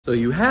So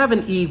you have an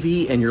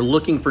EV and you're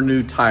looking for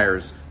new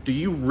tires. Do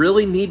you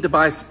really need to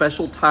buy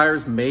special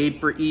tires made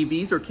for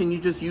EVs, or can you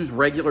just use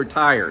regular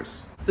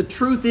tires? The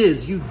truth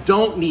is you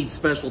don't need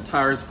special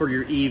tires for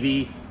your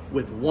EV,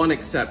 with one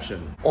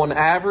exception. On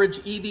average,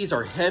 EVs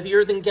are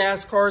heavier than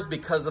gas cars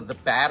because of the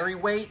battery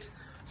weight.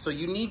 So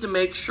you need to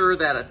make sure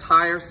that a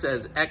tire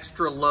says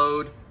extra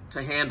load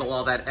to handle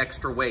all that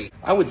extra weight.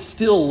 I would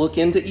still look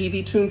into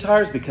EV tuned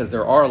tires because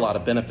there are a lot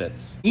of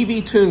benefits.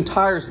 EV tuned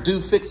tires do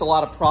fix a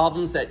lot of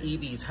problems that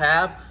EVs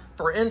have.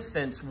 For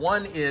instance,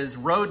 one is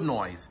road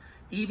noise.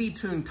 EV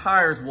tuned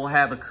tires will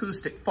have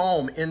acoustic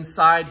foam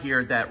inside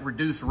here that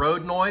reduce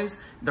road noise.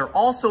 They're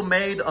also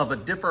made of a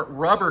different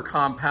rubber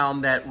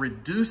compound that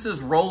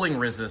reduces rolling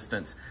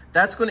resistance.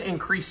 That's going to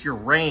increase your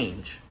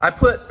range. I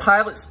put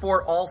Pilot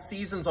Sport All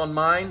Seasons on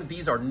mine.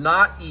 These are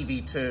not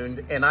EV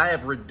tuned, and I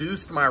have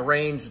reduced my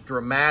range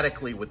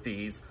dramatically with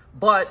these,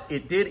 but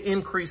it did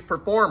increase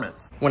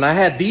performance. When I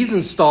had these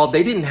installed,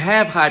 they didn't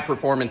have high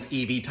performance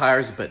EV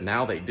tires, but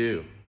now they do.